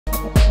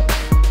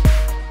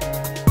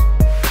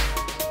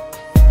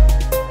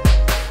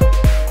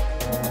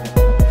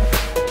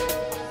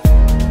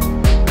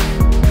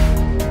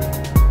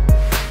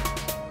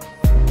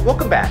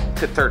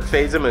to Third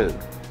Phase of Moon.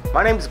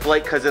 My name is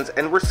Blake Cousins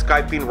and we're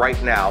Skyping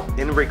right now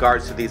in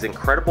regards to these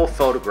incredible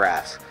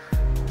photographs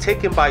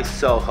taken by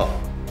SOHO.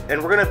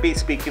 And we're going to be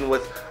speaking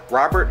with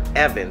Robert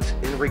Evans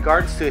in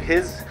regards to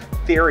his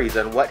theories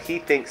on what he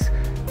thinks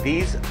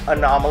these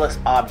anomalous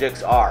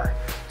objects are.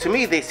 To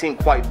me, they seem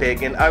quite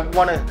big, and I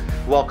want to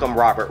welcome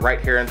Robert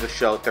right here in the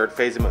show, Third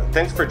Phase of Moon.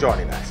 Thanks for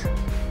joining us.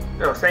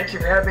 No, thank you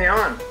for having me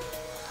on.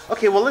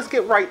 Okay, well, let's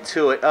get right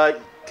to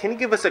it. Can you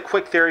give us a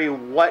quick theory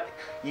what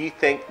you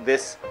think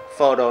this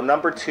photo,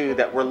 number 2,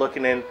 that we're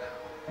looking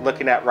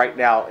at right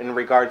now in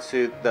regards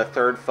to the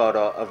third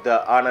photo of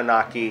the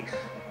Anunnaki,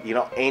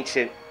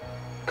 ancient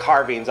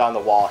carvings on the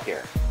wall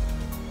here?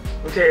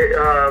 Okay,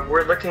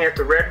 we're looking at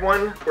the red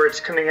one where it's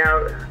coming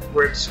out,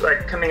 where it's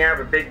like coming out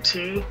of a big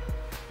T.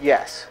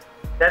 Yes.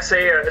 That's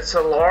it's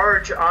a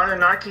large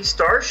Anunnaki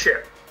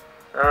starship.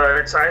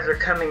 It's either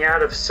coming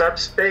out of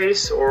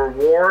subspace or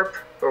warp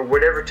or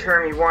whatever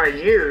term you want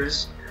to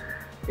use.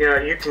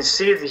 You can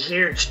see the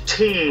huge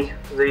T,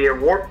 the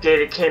warp gate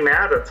it came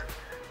out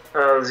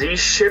of. These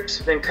ships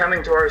have been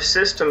coming to our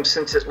system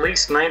since at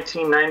least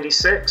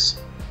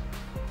 1996.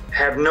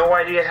 Have no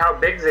idea how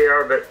big they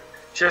are, but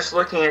just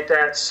looking at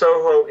that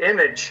SOHO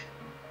image,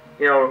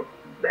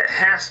 that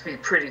has to be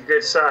pretty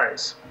good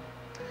size.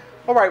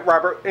 All right,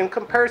 Robert, in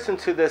comparison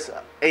to this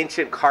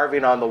ancient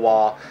carving on the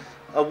wall,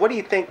 what do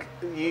you think?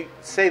 You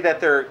say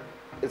that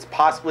it's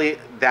possibly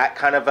that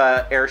kind of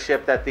a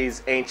airship that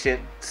these ancient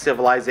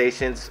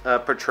civilizations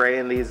portray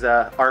in these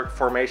art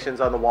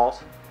formations on the walls?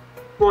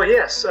 Well,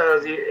 yes.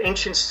 The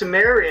ancient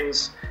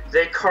Sumerians,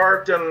 they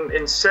carved them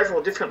in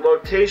several different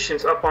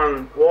locations, up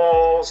on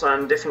walls,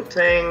 on different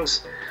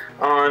things,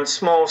 on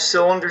small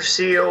cylinder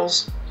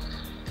seals.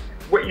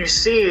 What you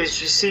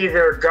see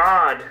their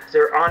god,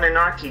 their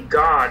Anunnaki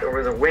god,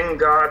 or the winged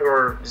god,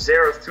 or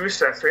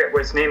Zarathustra, I forget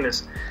what his name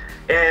is.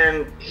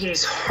 And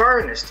he's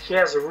harnessed. He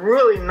has a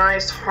really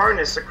nice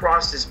harness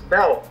across his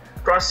belt,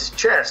 across his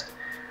chest,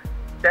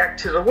 back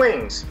to the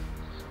wings.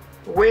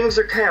 The wings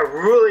are kind of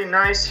really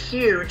nice,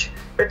 huge,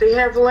 but they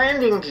have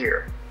landing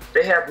gear.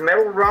 They have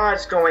metal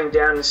rods going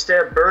down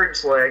instead of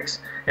bird's legs,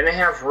 and they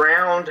have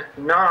round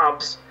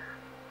knobs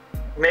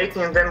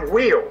making them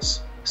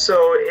wheels.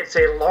 So it's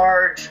a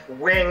large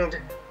winged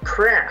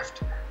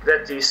craft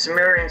that the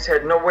Sumerians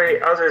had no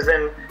way other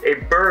than a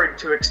bird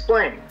to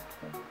explain.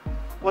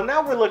 Well,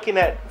 now we're looking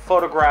at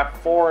photograph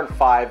 4 and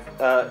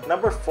 5.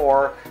 Number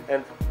 4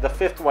 and the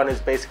 5th one is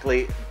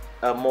basically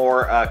a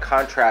more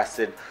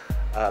contrasted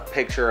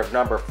picture of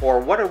number 4.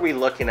 What are we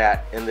looking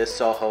at in this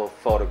SOHO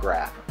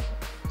photograph?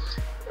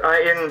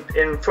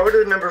 In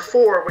photo number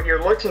 4, what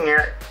you're looking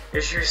at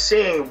is you're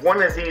seeing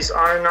one of these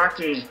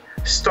Anunnaki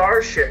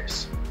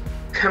starships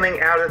coming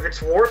out of its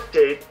warp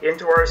gate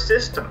into our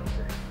system.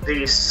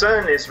 The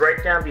sun is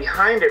right down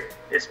behind it.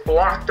 It's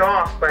blocked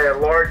off by a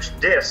large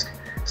disk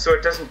so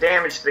it doesn't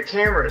damage the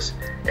cameras.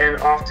 And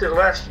off to the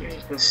left you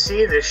can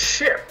see this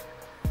ship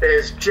that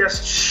is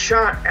just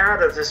shot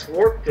out of this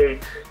warp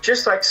gate,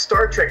 just like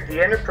Star Trek the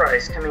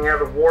Enterprise coming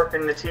out of warp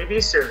in the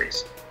TV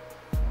series.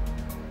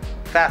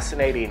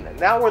 Fascinating.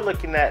 Now we're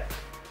looking at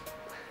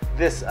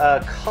this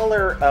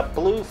color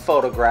blue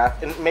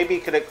photograph, and maybe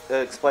you could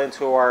explain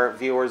to our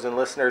viewers and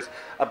listeners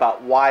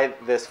about why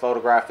this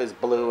photograph is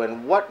blue,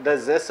 and what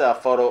does this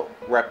photo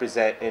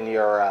represent in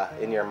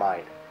your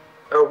mind?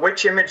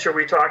 Which image are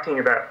we talking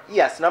about?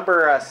 Yes,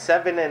 number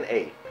 7 and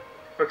 8.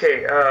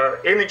 Okay,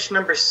 image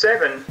number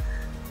 7.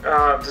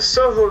 The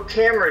SOHO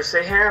cameras,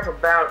 they have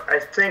about, I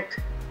think,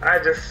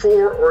 either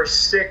 4 or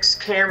 6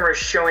 cameras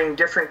showing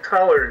different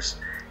colors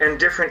and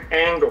different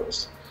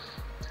angles.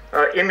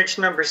 Image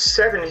number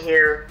 7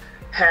 here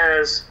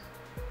has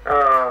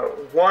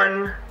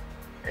 1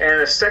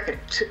 and a second.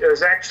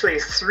 There's actually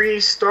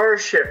 3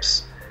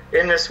 starships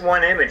in this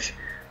one image.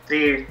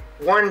 The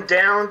one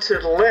down to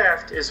the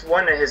left is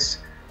one that has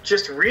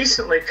just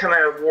recently come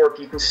out of warp.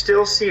 You can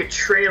still see a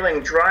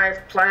trailing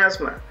drive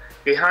plasma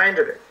behind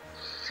it.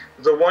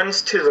 The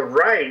ones to the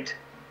right,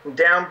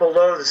 down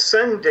below the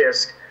sun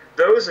disk,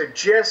 those are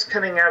just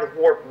coming out of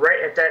warp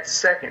right at that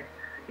second.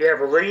 You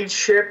have a lead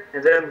ship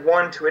and then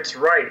one to its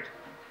right.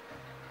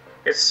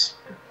 It's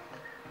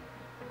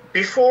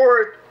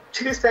before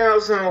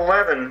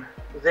 2011,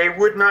 they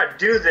would not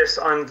do this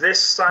on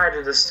this side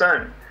of the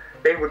sun.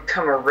 They would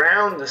come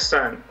around the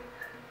sun.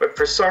 But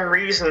for some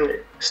reason,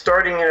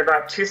 starting in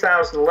about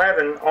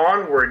 2011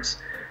 onwards,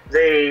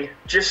 they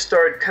just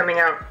started coming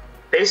out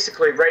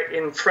basically right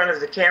in front of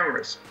the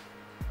cameras.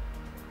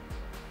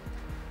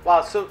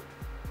 Wow, so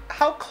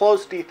how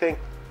close do you think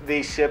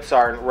these ships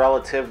are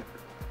relative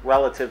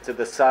to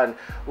the sun?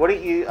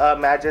 Wouldn't you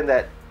imagine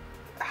that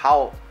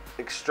how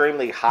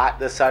extremely hot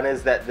the sun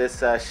is that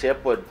this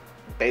ship would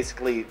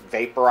basically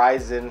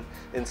vaporize in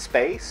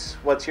space?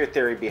 What's your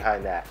theory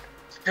behind that?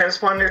 Depends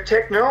upon their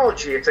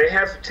technology. If they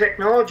have the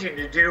technology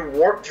to do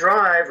warp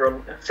drive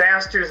or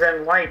faster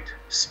than light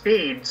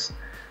speeds,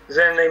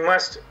 then they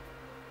must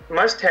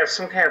have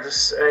some kind of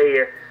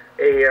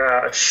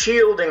a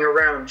shielding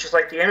around them, just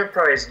like the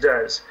Enterprise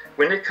does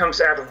when it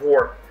comes out of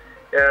warp.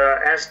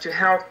 As to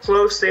how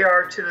close they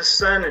are to the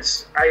sun,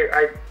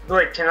 I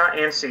really cannot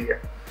answer you.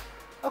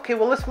 Okay,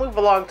 well, let's move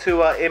along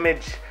to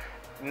image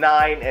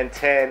 9 and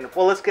 10.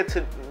 Well, let's get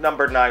to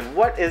number 9.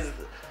 What is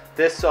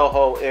this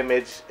SOHO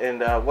image,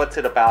 and what's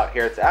it about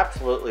here? It's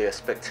absolutely a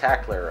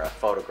spectacular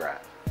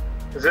photograph.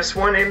 This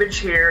one image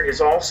here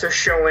is also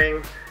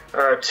showing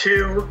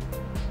 2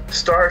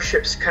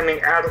 starships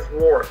coming out of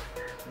warp.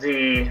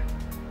 The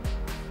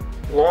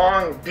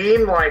long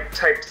beam-like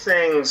type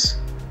things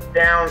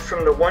down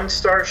from the one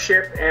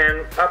starship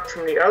and up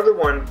from the other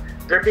one,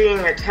 they're being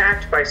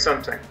attacked by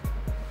something.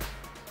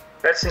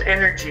 That's an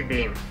energy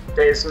beam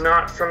that is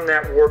not from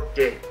that warp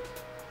gate.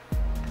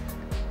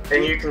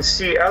 And you can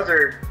see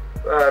other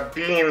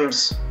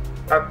beams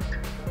up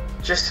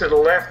just to the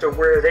left of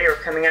where they are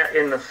coming out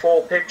in the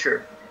full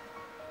picture.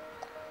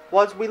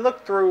 Well, as we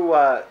look through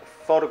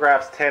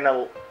photographs 10,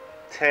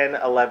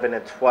 11,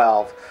 and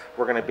 12,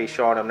 we're going to be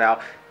showing them now.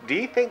 Do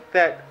you think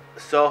that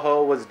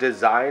SOHO was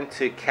designed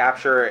to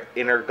capture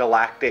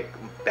intergalactic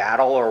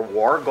battle or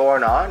war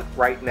going on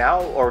right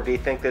now? Or do you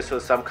think this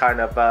was some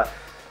kind of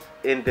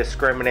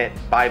indiscriminate,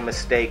 by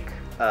mistake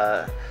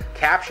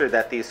capture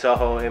that these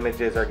SOHO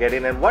images are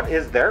getting? And what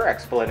is their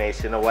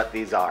explanation of what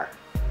these are?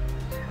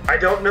 I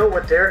don't know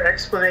what their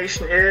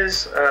explanation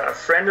is. A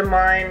friend of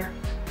mine,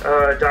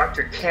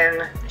 Dr.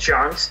 Ken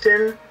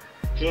Johnston,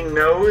 he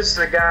knows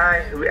the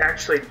guy who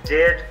actually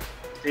did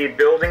the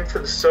building for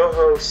the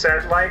SOHO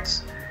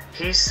satellites.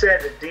 He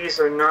said that these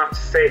are not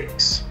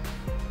fakes.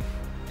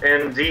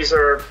 And these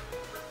are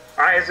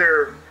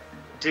either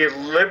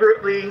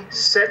deliberately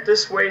set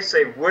this way so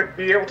they would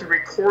be able to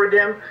record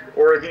them,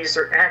 or these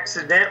are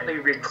accidentally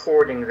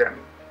recording them.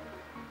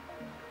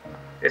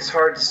 It's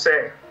hard to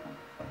say.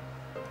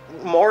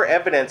 More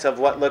evidence of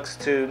what looks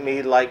to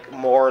me like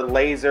more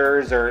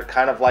lasers, or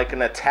kind of like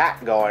an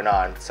attack going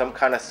on, some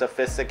kind of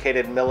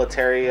sophisticated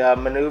military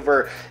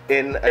maneuver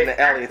in an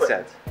alien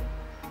sense.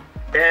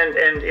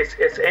 And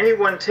if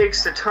anyone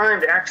takes the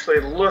time to actually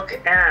look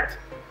at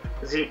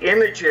the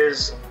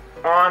images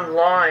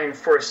online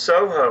for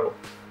SOHO,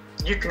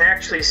 you can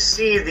actually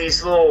see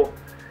these little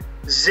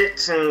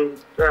zits and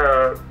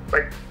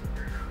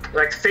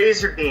like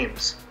phaser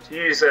beams, to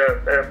use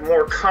a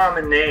more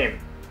common name.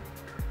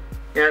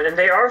 And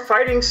they are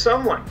fighting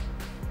someone.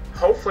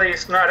 Hopefully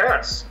it's not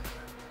us.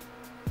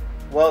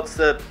 Well, it's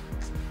the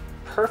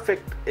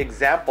perfect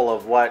example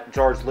of what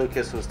George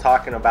Lucas was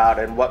talking about,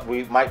 and what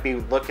we might be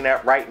looking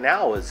at right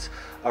now is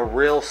a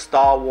real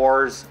Star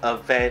Wars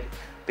event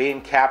being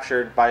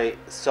captured by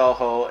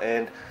SOHO,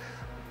 and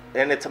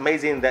it's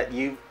amazing that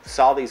you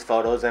saw these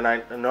photos, and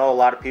I know a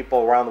lot of people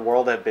around the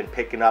world have been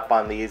picking up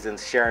on these and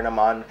sharing them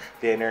on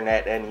the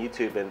internet and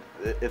YouTube, and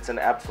it's an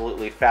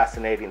absolutely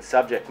fascinating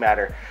subject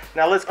matter.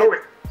 Now let's get...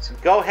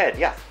 Go ahead,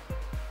 yeah.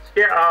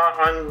 Yeah,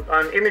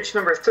 on image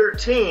number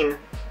 13,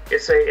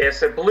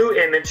 it's a blue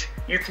image.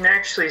 You can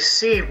actually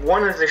see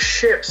one of the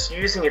ships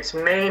using its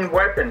main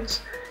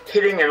weapons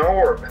hitting an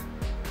orb.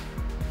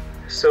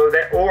 So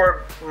that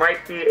orb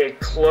might be a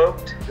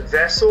cloaked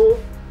vessel.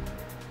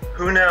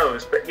 Who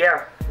knows? But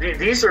yeah,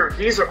 these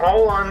are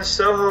all on the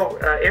SOHO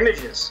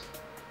images.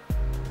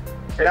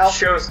 It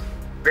shows a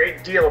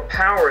great deal of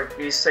power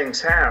these things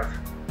have.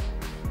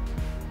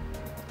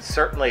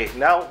 Certainly.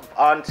 Now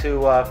on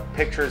to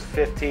pictures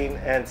 15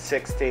 and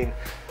 16.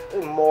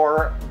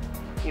 More,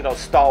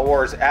 Star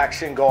Wars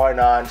action going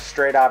on,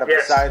 straight out of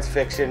a science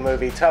fiction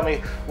movie. Tell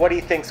me, what do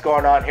you think's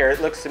going on here? It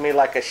looks to me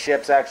like a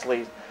ship's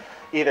actually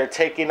either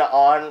taking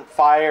on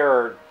fire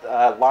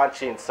or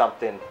launching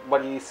something.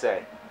 What do you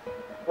say?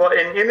 Well,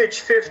 in image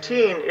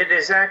 15, it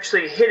is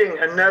actually hitting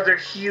another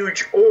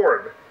huge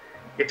orb.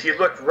 If you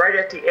look right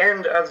at the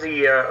end of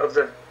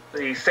the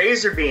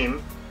phaser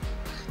beam,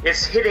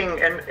 it's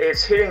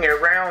hitting a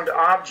round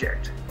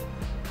object.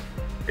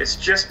 It's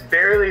just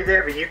barely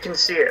there, but you can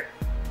see it.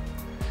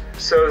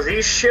 So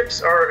these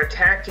ships are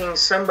attacking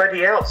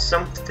somebody else,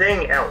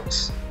 something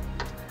else.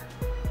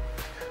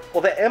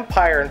 Well, the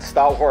Empire in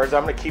Star Wars,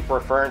 I'm going to keep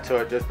referring to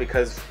it just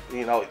because,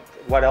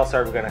 what else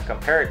are we going to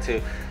compare it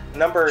to?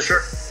 Numbers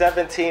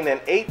 17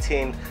 and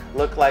 18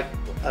 look like,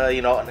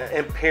 an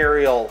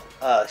Imperial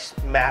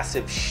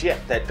massive ship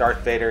that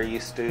Darth Vader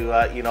used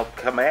to,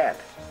 command.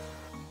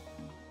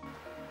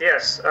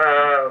 Yes.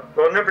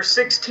 Well, number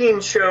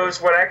 16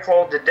 shows what I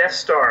call the Death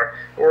Star,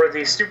 or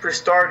the Super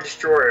Star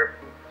Destroyer.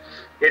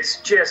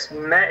 It's just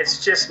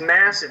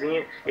massive.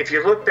 And if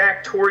you look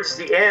back towards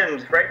the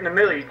end, right in the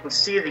middle, you can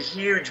see the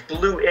huge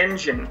blue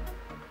engine.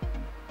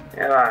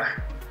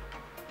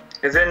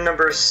 And then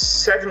number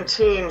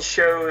 17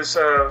 shows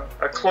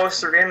a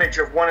closer image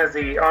of one of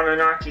the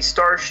Anunnaki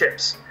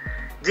starships.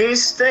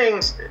 These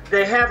things,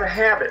 they have a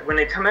habit. When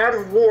they come out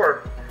of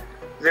warp,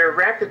 they're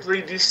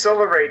rapidly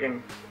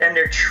decelerating, and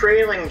they're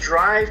trailing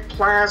drive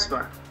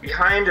plasma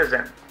behind of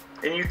them.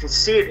 And you can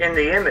see it in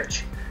the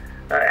image.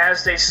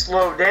 As they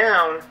slow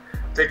down,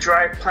 the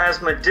drive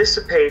plasma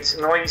dissipates,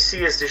 and all you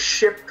see is the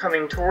ship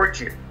coming towards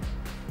you.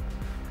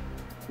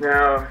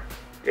 Now,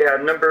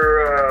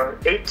 number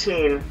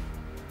 18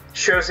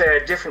 shows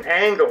at a different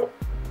angle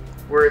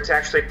where it's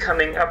actually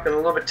coming up and a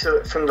little bit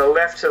from the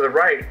left to the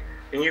right,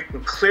 and you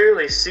can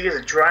clearly see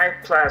the dry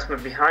plasma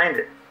behind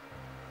it.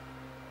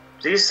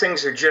 These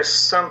things are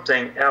just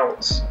something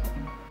else.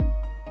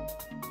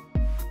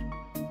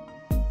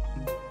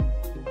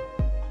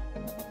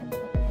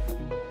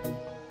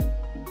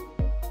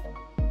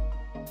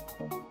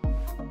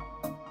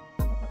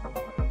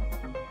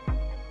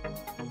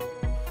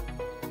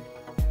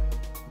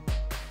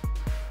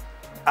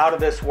 Out of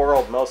this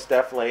world, most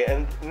definitely.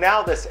 And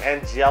now this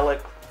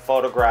angelic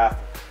photograph,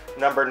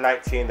 number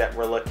 19, that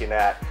we're looking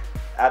at,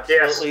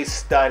 absolutely Yes.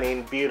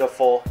 stunning,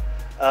 beautiful.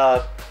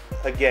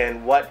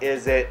 Again, what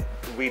is it?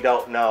 We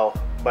don't know,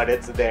 but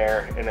it's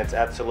there, and it's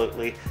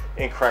absolutely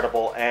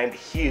incredible and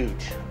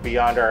huge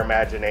beyond our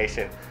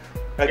imagination.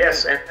 Again,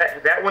 Yes, and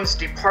that one's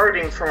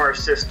departing from our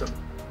system.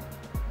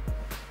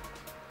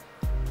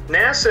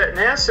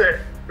 NASA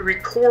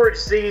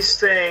records these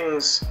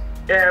things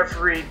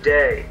every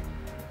day,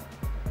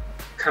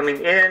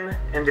 coming in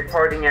and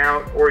departing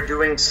out or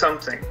doing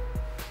something.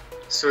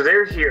 So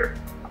they're here.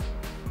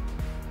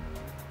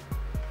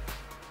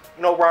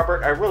 You know,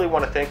 Robert, I really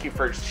want to thank you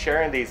for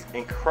sharing these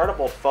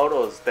incredible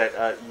photos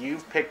that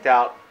you've picked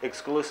out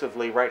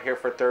exclusively right here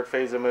for Third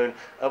Phase of Moon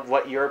of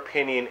what your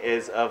opinion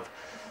is of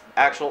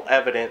actual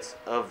evidence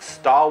of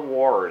Star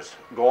Wars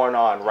going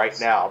on right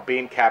now,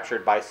 being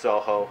captured by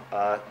SOHO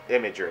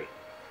imagery.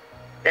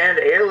 And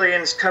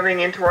aliens coming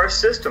into our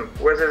system,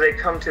 whether they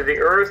come to the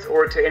Earth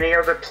or to any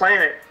other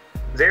planet,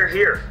 they're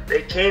here.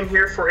 They came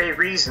here for a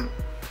reason.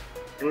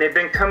 And they've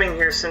been coming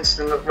here since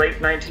the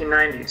late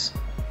 1990s.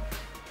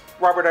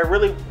 Robert, I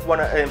really want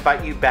to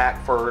invite you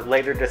back for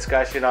later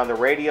discussion on the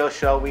radio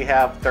show we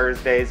have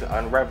Thursdays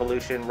on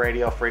Revolution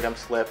Radio Freedom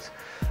Slips,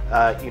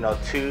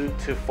 2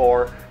 to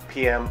 4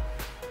 p.m.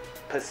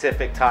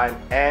 Pacific time,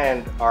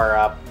 and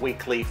our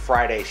weekly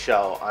Friday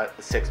show at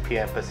 6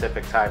 p.m.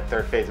 Pacific time,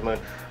 Third Phase of Moon.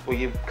 Will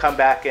you come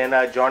back and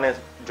join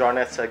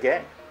us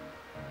again?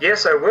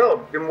 Yes, I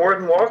will. You're more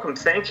than welcome.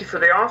 Thank you for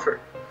the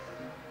offer.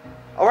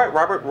 All right,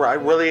 Robert, I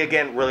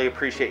really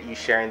appreciate you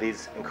sharing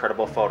these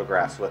incredible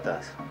photographs with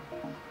us.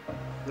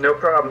 No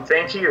problem.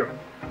 Thank you.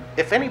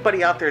 If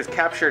anybody out there has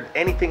captured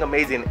anything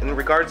amazing in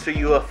regards to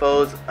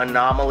UFOs,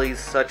 anomalies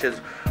such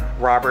as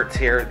Robert's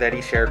here that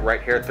he shared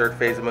right here at Third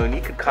Phase of Moon, you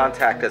could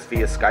contact us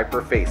via Skype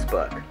or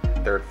Facebook,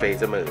 Third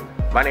Phase of Moon.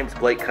 My name's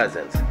Blake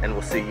Cousins, and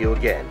we'll see you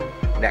again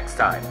next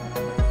time.